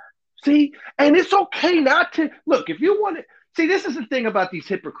gentlemen are. See, and it's okay not to look. If you want to see, this is the thing about these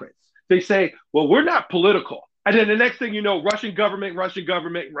hypocrites. They say, well, we're not political. And then the next thing you know, Russian government, Russian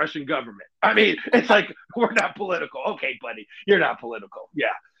government, Russian government. I mean, it's like, we're not political. Okay, buddy, you're not political. Yeah,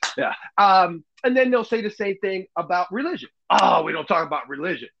 yeah. And then they'll say the same thing about religion. Oh, we don't talk about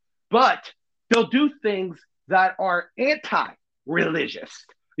religion. But they'll do things that are anti religious.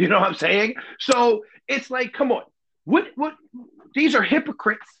 You know what I'm saying? So it's like, come on. What these are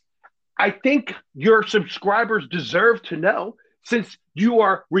hypocrites. I think your subscribers deserve to know since you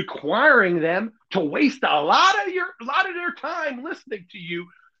are requiring them to waste a lot of their time listening to you.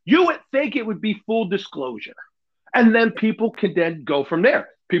 You would think it would be full disclosure, and then people can then go from there.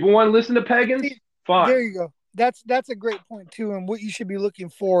 People want to listen to pagans, See, fine. there you go. That's a great point too, and what you should be looking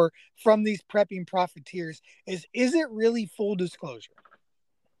for from these prepping profiteers is it really full disclosure?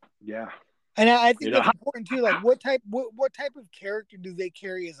 Yeah, And I you think know that's important too. Like, what type of character do they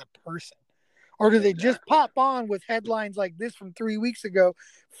carry as a person, or do they just exactly. pop on with headlines like this from 3 weeks ago?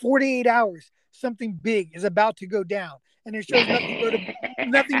 48 hours, something big is about to go down, and it shows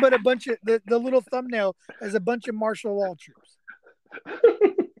nothing but a bunch of the little thumbnail as a bunch of martial law troops.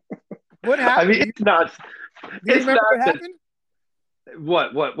 What I mean, happened? it's nuts. Do you It's remember what nonsense. happened?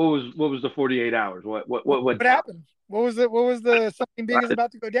 What was the 48 hours? What went What down? happened? What was the something big is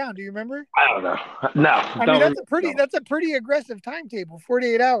about to go down? Do you remember? I don't know. No, I mean, don't that's remember. a pretty No. that's a pretty aggressive timetable.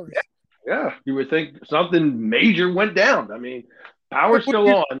 48 hours. Yeah, you would think something major went down. I mean, Or power's would still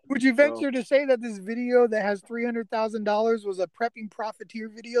you on. would you So venture to say that this video that has $300,000 was a prepping profiteer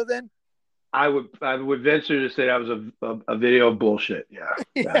video then? I would venture to say that was a video of bullshit. Yeah,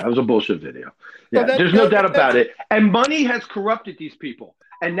 yeah, Yeah. that was a bullshit video. So Yeah, there's no doubt that's about it. And money has corrupted these people,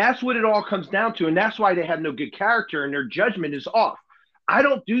 and that's what it all comes down to. And that's why they have no good character, and their judgment is off. I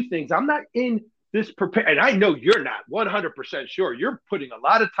don't do things. I'm not in this prepare, and I know you're not 100% sure. You're putting a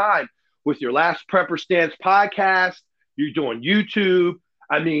lot of time with your Last Prepper Stance podcast. You're doing YouTube.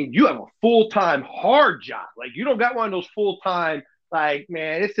 I mean, you have a full time hard job. Like you don't got one of those full time like,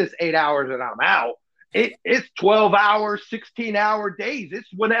 man, it's just 8 hours and I'm out. It's 12 hours, 16-hour days. It's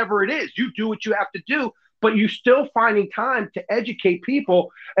whatever it is. You do what you have to do, but you still finding time to educate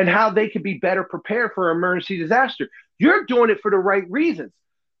people and how they can be better prepared for emergency disaster. You're doing it for the right reasons.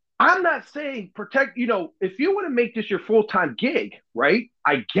 I'm not saying protect, if you want to make this your full-time gig, right?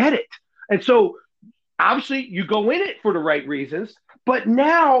 I get it. And so obviously you go in it for the right reasons, but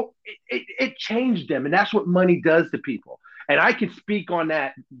now it changed them. And that's what money does to people. And I can speak on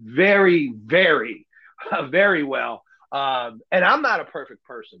that very, very, very well. And I'm not a perfect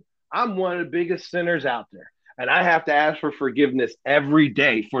person. I'm one of the biggest sinners out there. And I have to ask for forgiveness every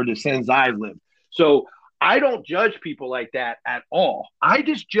day for the sins I've lived. So I don't judge people like that at all. I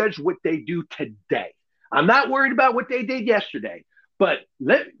just judge what they do today. I'm not worried about what they did yesterday. But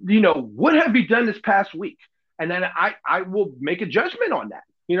what have you done this past week? And then I will make a judgment on that.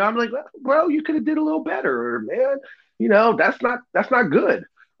 I'm like, well, bro, you could have did a little better, or man, that's not good.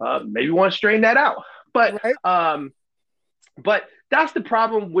 Maybe you want to straighten that out. But right. but that's the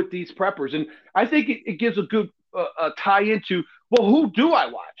problem with these preppers, and I think it gives a good tie into, well, who do I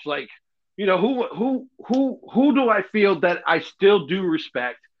watch? Like, who do I feel that I still do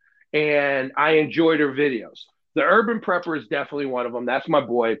respect and I enjoy their videos? The Urban Prepper is definitely one of them. That's my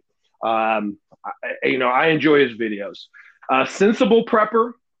boy. I enjoy his videos. Sensible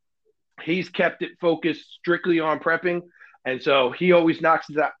Prepper, he's kept it focused strictly on prepping, and so he always knocks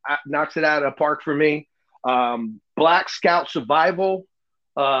it out of the park for me. Black Scout Survival,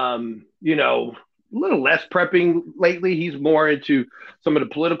 a little less prepping lately. He's more into some of the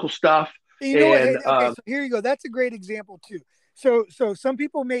political stuff. You know what? Okay, so here you go. That's a great example too. So some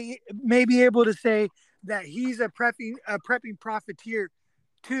people may be able to say that he's a prepping profiteer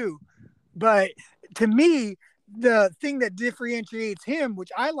too, but to me, the thing that differentiates him,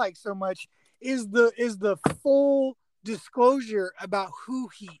 which I like so much, is the full disclosure about who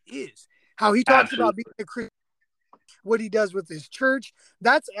he is, how he talks Absolutely. about being a Christian, what he does with his church.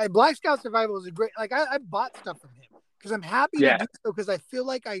 That's Black Scout Survival is a great. Like I bought stuff from him because I'm happy to do so because I feel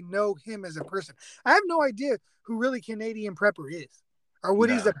like I know him as a person. I have no idea who really Canadian Prepper is or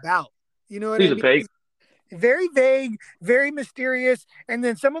what he's about. You know what I mean? Very vague, very mysterious, and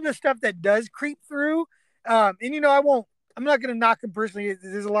then some of the stuff that does creep through. I'm not going to knock him personally.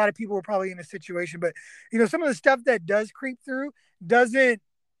 There's a lot of people who are probably in a situation, but some of the stuff that does creep through doesn't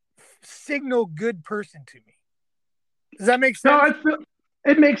signal good person to me. Does that make sense? No,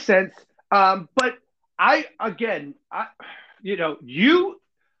 it makes sense. But you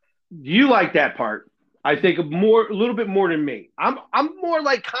like that part. I think a little bit more than me. I'm more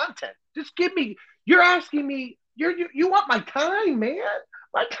like content. Just give me. You're asking me. You want my time, man.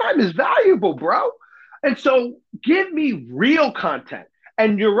 My time is valuable, bro. And so give me real content.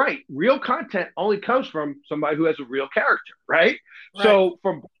 And you're right. Real content only comes from somebody who has a real character, right? So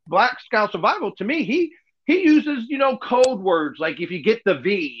from Black Scout Survival, to me, he uses, code words like if you get the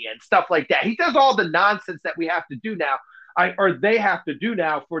V and stuff like that. He does all the nonsense that we have to do now, or they have to do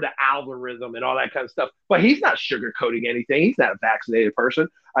now for the algorithm and all that kind of stuff. But he's not sugarcoating anything. He's not a vaccinated person.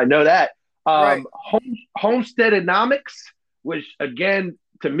 I know that. Homesteadonomics, which again,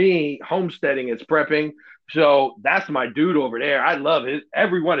 to me, homesteading is prepping. So that's my dude over there. I love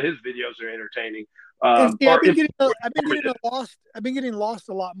every one of his videos are entertaining. I've been getting lost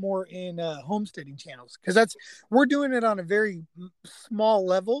a lot more in homesteading channels because we're doing it on a very small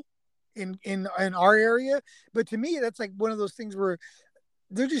level in our area. But to me, that's like one of those things where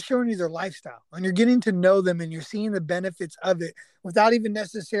they're just showing you their lifestyle and you're getting to know them and you're seeing the benefits of it without even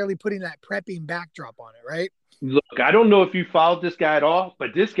necessarily putting that prepping backdrop on it, right? Look, I don't know if you followed this guy at all,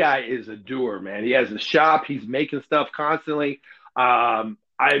 but this guy is a doer, man. He has a shop. He's making stuff constantly.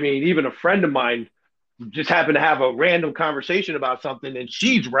 Even a friend of mine just happened to have a random conversation about something, and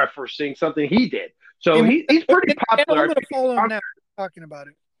she's referencing something he did. So he's pretty popular. I'm going to follow him now talking about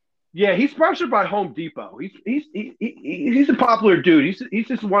it. Yeah, he's sponsored by Home Depot. He's a popular dude. He's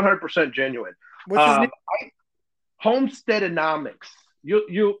just 100% genuine. What's his name? Homesteadonomics.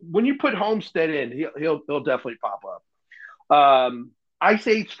 You when you put Homestead in, he'll definitely pop up. Ice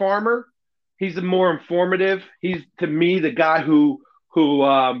Age Farmer. He's more informative. He's, to me, the guy who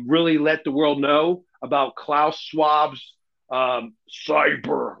really let the world know about Klaus Schwab's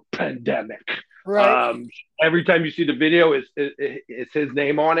cyber pandemic. Right. Every time you see the video, it's his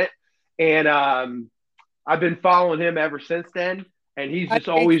name on it, and I've been following him ever since then, and he's Ice just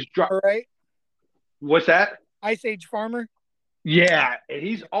Age always drop. Farmer, right? What's that? Ice Age Farmer. Yeah, and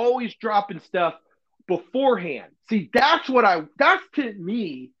he's always dropping stuff beforehand. See, that's to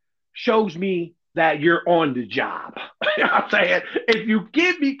me shows me that you're on the job. You know what I'm saying? If you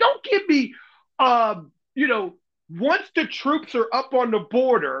don't give me, you know, once the troops are up on the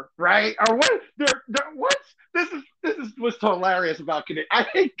border, right? Or what? Once this is what's so hilarious about Canadian. I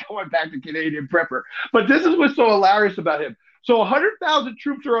hate going back to Canadian Prepper, but this is what's so hilarious about him. So 100,000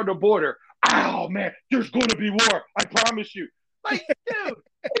 troops are on the border. Oh man, there's going to be war. I promise you. Like, dude,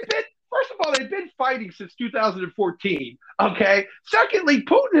 first of all, they've been fighting since 2014. Okay. Secondly,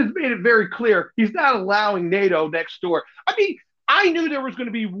 Putin has made it very clear he's not allowing NATO next door. I mean, I knew there was going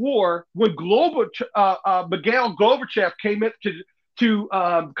to be war when Mikhail Gorbachev came up to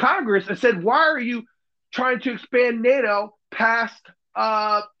Congress and said, "Why are you trying to expand NATO past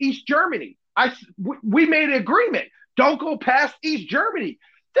East Germany?" We made an agreement. Don't go past East Germany.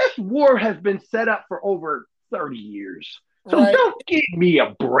 This war has been set up for over 30 years. So Right. don't give me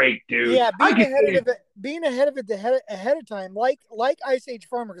a break, dude. Yeah, being ahead of it ahead of time, like Ice Age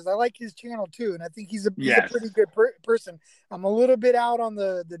Farmer, because I like his channel too, and I think he's a pretty good person. I'm a little bit out on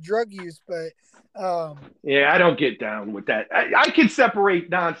the drug use, but yeah, I don't get down with that. I can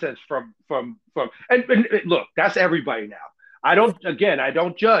separate nonsense from and look, that's everybody now. I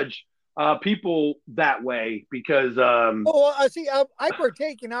don't judge people that way because see, I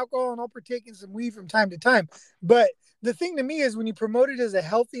partake in alcohol and I'll partake in some weed from time to time, but the thing to me is when you promote it as a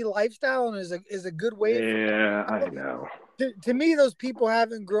healthy lifestyle and is a good way. Yeah, I know. To me, those people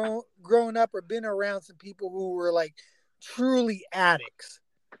haven't grown up or been around some people who were like truly addicts.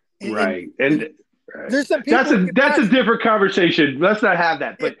 Right. And there's some people that's a different conversation. Let's not have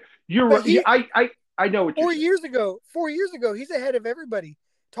that. But you're right. I know what you're saying. 4 years ago, he's ahead of everybody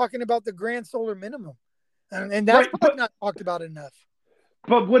talking about the grand solar minimum. And that's probably not talked about enough.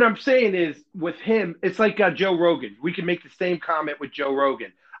 But what I'm saying is, with him, it's like Joe Rogan. We can make the same comment with Joe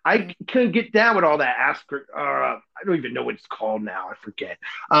Rogan. I couldn't get down with all that I don't even know what it's called now. I forget.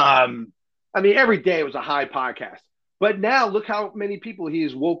 I mean, every day it was a high podcast. But now look how many people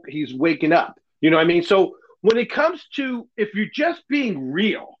he's waking up. You know what I mean? So when it comes to if you're just being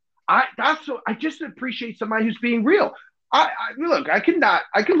real, I just appreciate somebody who's being real. I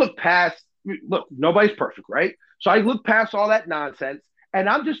can look past. Look, nobody's perfect, right? So I look past all that nonsense. And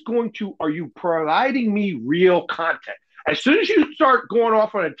I'm just going to, are you providing me real content? As soon as you start going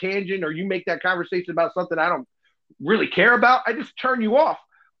off on a tangent or you make that conversation about something I don't really care about, I just turn you off.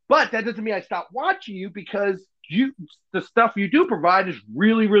 But that doesn't mean I stop watching you because the stuff you do provide is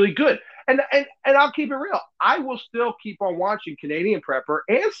really, really good. And I'll keep it real. I will still keep on watching Canadian Prepper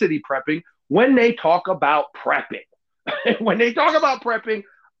and City Prepping when they talk about prepping. When they talk about prepping,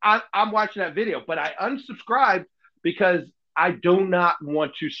 I'm watching that video. But I unsubscribed because I do not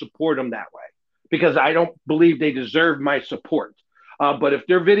want to support them that way because I don't believe they deserve my support. But if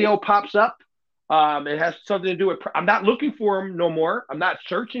their video pops up, it has something to do with. I'm not looking for them no more. I'm not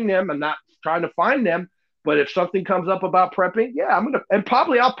searching them. I'm not trying to find them. But if something comes up about prepping, yeah, and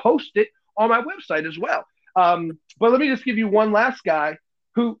probably I'll post it on my website as well. But let me just give you one last guy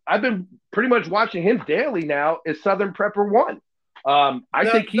who I've been pretty much watching him daily now is Southern Prepper One. I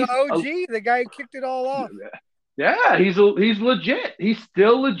think he's the OG, the guy who kicked it all off. Yeah, he's legit. He's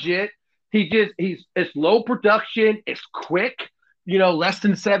still legit. It's low production. It's quick. Less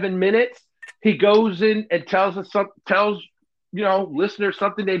than 7 minutes. He goes in and tells listeners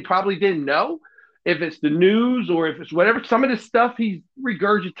something they probably didn't know. If it's the news or if it's whatever, some of the stuff he's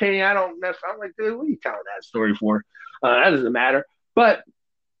regurgitating, I don't necessarily. I'm like, dude, what are you telling that story for? That doesn't matter. But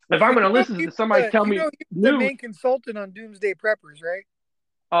if I'm going to listen to somebody tell me, the main consultant on Doomsday Preppers, right?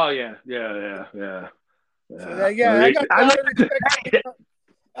 Oh yeah. So I got a lot of respect.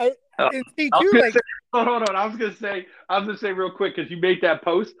 And see too, hold on. I was gonna say real quick because you made that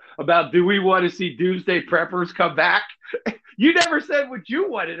post about do we want to see Doomsday Preppers come back? You never said what you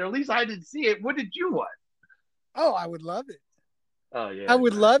wanted, or at least I didn't see it. What did you want? Oh, I would love it. Oh yeah, I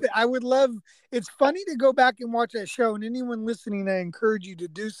would love it. I would love. It's funny to go back and watch that show, and anyone listening, I encourage you to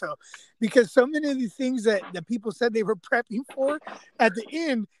do so, because so many of the things that people said they were prepping for, at the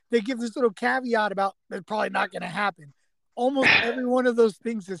end they give this little caveat about it's probably not going to happen. Almost every one of those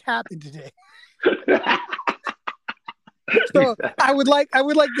things has happened today. So I would like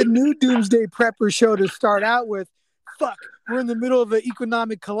the new Doomsday Prepper show to start out with, fuck, we're in the middle of an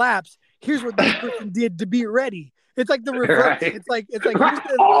economic collapse. Here's what this person did to be ready. It's like the reverse. Right. It's like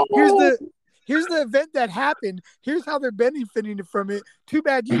here's the event that happened. Here's how they're benefiting from it. Too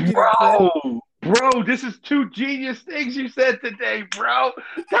bad you didn't prep. Bro, this is two genius things you said today, bro.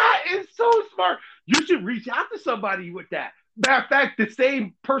 That is so smart. You should reach out to somebody with that. Matter of fact, the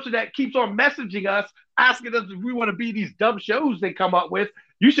same person that keeps on messaging us, asking us if we want to be these dumb shows they come up with,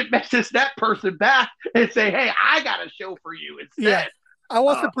 you should message that person back and say, hey, I got a show for you instead. Yeah. I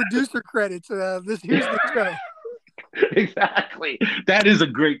want some producer credits. Here's the show. Exactly.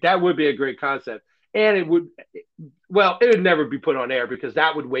 That would be a great concept. And it would never be put on air because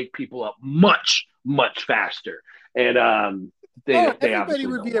that would wake people up much, much faster. And everybody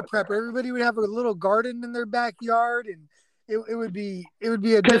would be a prepper. Everybody would have a little garden in their backyard, and it would be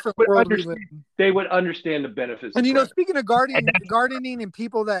a different world. They would understand the benefits. And speaking of gardening and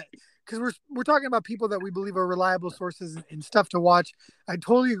people that, because we're talking about people that we believe are reliable sources and stuff to watch. I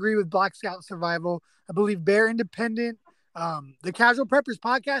totally agree with Black Scout Survival. I believe Bear Independent, the Casual Preppers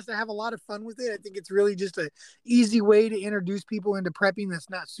podcast. I have a lot of fun with it. I think it's really just a easy way to introduce people into prepping that's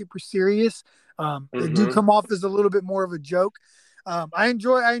not super serious. They do come off as a little bit more of a joke. I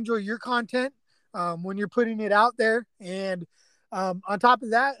enjoy your content when you're putting it out there. And on top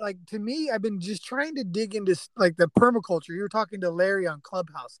of that, like, to me, I've been just trying to dig into like the permaculture. You were talking to Larry on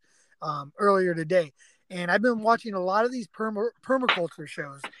Clubhouse earlier today, and I've been watching a lot of these permaculture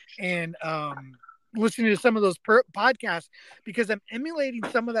shows and listening to some of those podcasts because I'm emulating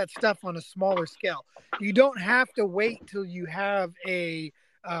some of that stuff on a smaller scale. You don't have to wait till you have a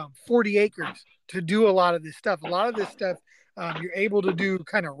 40 acres to do a lot of this stuff. A lot of this stuff you're able to do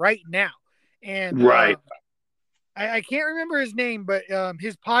kind of right now. And I can't remember his name, but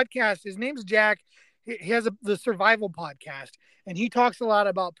his podcast, his name's Jack. He has the survival podcast, and he talks a lot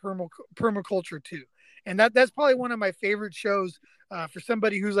about permaculture too. And that's probably one of my favorite shows for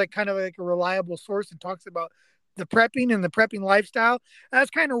somebody who's like kind of like a reliable source and talks about the prepping and the prepping lifestyle.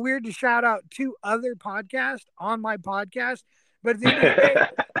 That's kind of weird to shout out two other podcasts on my podcast, but at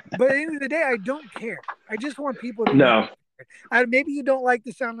the end of the day, I don't care. I just want people to know. Maybe you don't like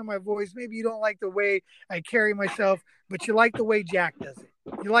the sound of my voice. Maybe you don't like the way I carry myself, but you like the way Jack does it.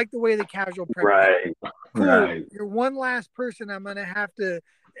 You like the way the casual prep. Right. Cool. Right. You're one last person I'm going to have to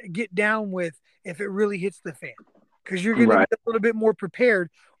get down with if it really hits the fan, because you're going to be a little bit more prepared.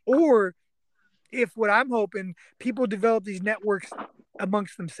 Or if what I'm hoping, people develop these networks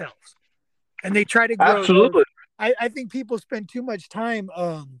amongst themselves and they try to grow. Absolutely. I think people spend too much time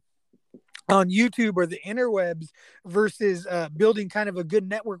on YouTube or the interwebs versus building kind of a good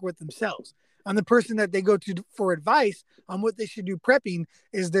network with themselves. And the person that they go to for advice on what they should do prepping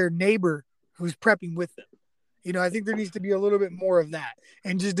is their neighbor who's prepping with them. I think there needs to be a little bit more of that,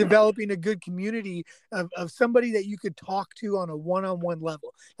 and just developing a good community of somebody that you could talk to on a one-on-one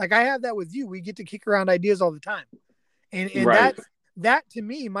level. Like I have that with you. We get to kick around ideas all the time. And that to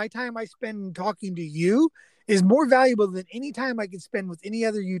me, my time I spend talking to you is more valuable than any time I could spend with any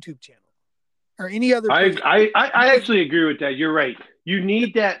other YouTube channel or any other. I actually agree with that. You're right. You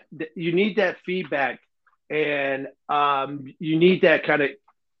need that feedback, and you need that kind of,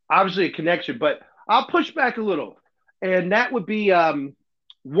 obviously, a connection. But I'll push back a little, and that would be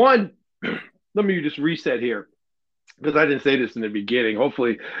one. Let me just reset here because I didn't say this in the beginning.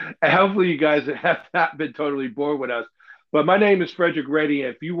 Hopefully you guys have not been totally bored with us. But my name is Frederick Reddie.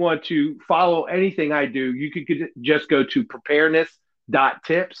 If you want to follow anything I do, you could just go to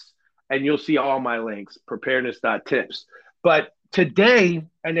preparedness.tips, and you'll see all my links, preparedness.tips. But today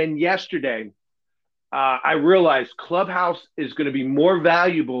and then yesterday, I realized Clubhouse is going to be more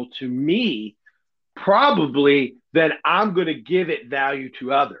valuable to me probably than I'm going to give it value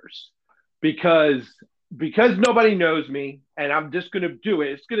to others, because nobody knows me and I'm just going to do it.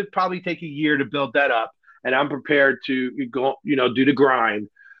 It's going to probably take a year to build that up, and I'm prepared to go, do the grind.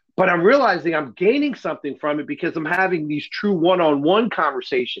 But I'm realizing I'm gaining something from it because I'm having these true one-on-one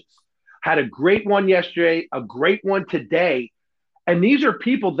conversations. Had a great one yesterday, a great one today. And these are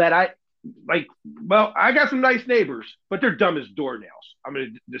people that I got some nice neighbors, but they're dumb as doornails. I'm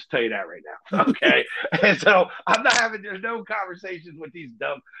going to just tell you that right now. Okay. And so there's no conversations with these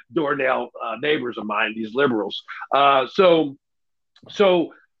dumb doornail neighbors of mine, these liberals. So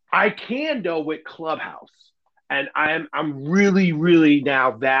I can go with Clubhouse, and I'm really, really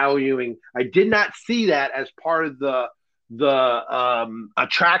now valuing. I did not see that as part of the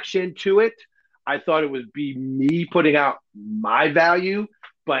attraction to it. I thought it would be me putting out my value,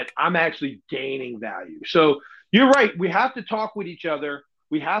 but I'm actually gaining value. So you're right. We have to talk with each other.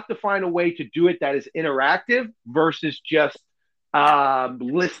 We have to find a way to do it that is interactive versus just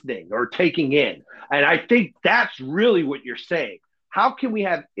listening or taking in. And I think that's really what you're saying. How can we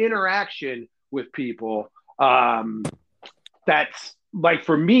have interaction with people that's like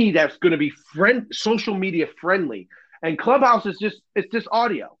for me, that's going to be social media friendly. And Clubhouse is it's just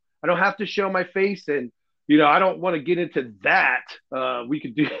audio. I don't have to show my face, and I don't want to get into that. We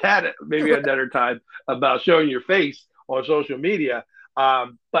could do that maybe another time about showing your face on social media.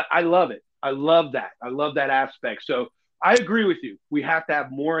 But I love it. I love that. I love that aspect. So I agree with you. We have to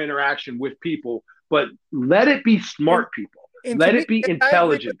have more interaction with people, but let it be smart people. And to Let me, it be I agree with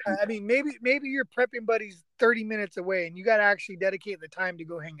intelligent that. people. I mean, maybe your prepping buddy's 30 minutes away, and you got to actually dedicate the time to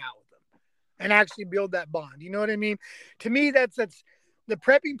go hang out with them and actually build that bond. You know what I mean? To me, that's the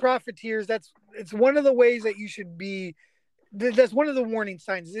prepping profiteers. It's one of the ways that you should be. That's one of the warning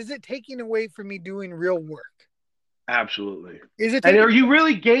signs. Is it taking away from me doing real work? Absolutely. Is it And taking?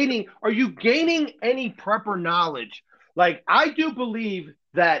 are you gaining any prepper knowledge? Like I do believe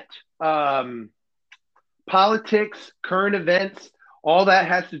that politics, current events, all that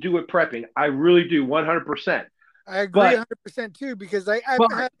has to do with prepping. I really do 100%. I agree But 100% too, because I've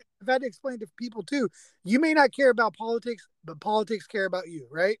but had to explain to people too. You may not care about politics, but politics care about you,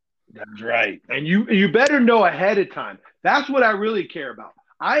 right? that's right. And you better know ahead of time. That's what I really care about.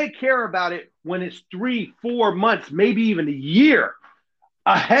 I care about it when it's 3, 4 months, maybe even a year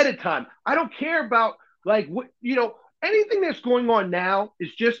ahead of time. I don't care about like what anything that's going on now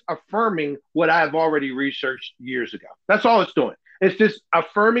is just affirming what I've already researched years ago. That's all it's doing. It's just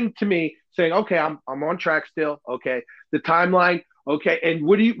affirming to me, saying, okay, I'm on track still. Okay, the timeline. Okay, and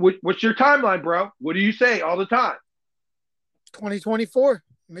what's your timeline, bro? What do you say all the time? 2024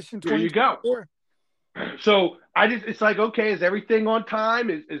 mission There you go. 2024. So it's like, okay, is everything on time?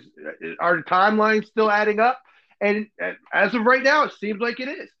 Is are the timelines still adding up? And as of right now, it seems like it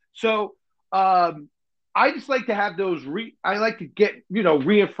is. So I just like to have those. I like to get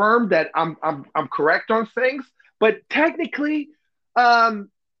reaffirmed that I'm correct on things. But technically,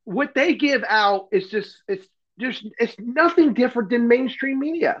 what they give out is it's nothing different than mainstream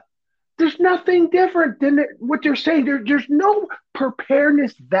media. There's nothing different than what they're saying. There's no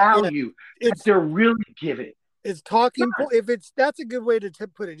preparedness Yeah, value that it's they're really giving. it's talking point. If it's that's a good way to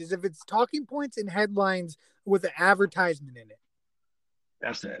put it is if it's talking points and headlines with an advertisement in it.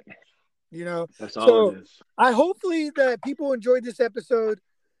 That's it. You know, That's all it so is. I hopefully that people enjoyed this episode.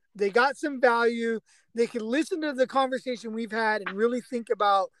 They got some value. They can listen to the conversation we've had and really think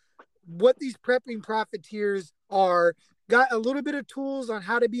about what these prepping profiteers are. Got a little bit of tools on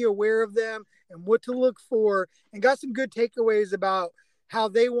how to be aware of them and what to look for, and got some good takeaways about how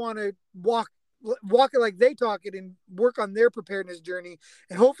they want to walk it like they talk it and work on their preparedness journey.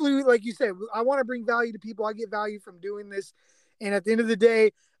 And hopefully, like you said, I want to bring value to people. I get value from doing this. And at the end of the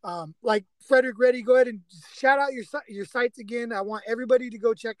day, like Frederick Reddie, go ahead and shout out your sites again. I want everybody to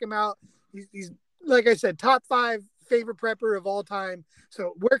go check him out. He's like I said, top 5 favorite prepper of all time.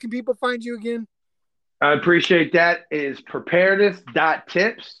 So where can people find you again? I appreciate that. It is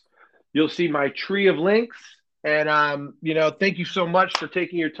preparedness.tips. You'll see my tree of links. And thank you so much for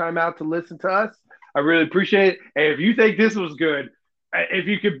taking your time out to listen to us. I really appreciate it. And if you think this was good, if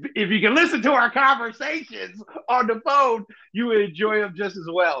you can listen to our conversations on the phone, you would enjoy them just as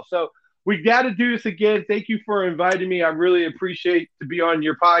well. So we got to do this again. Thank you for inviting me. I really appreciate to be on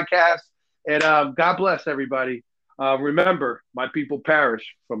your podcast. And God bless everybody. Remember, my people perish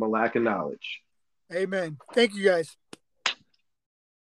from a lack of knowledge. Amen. Thank you guys.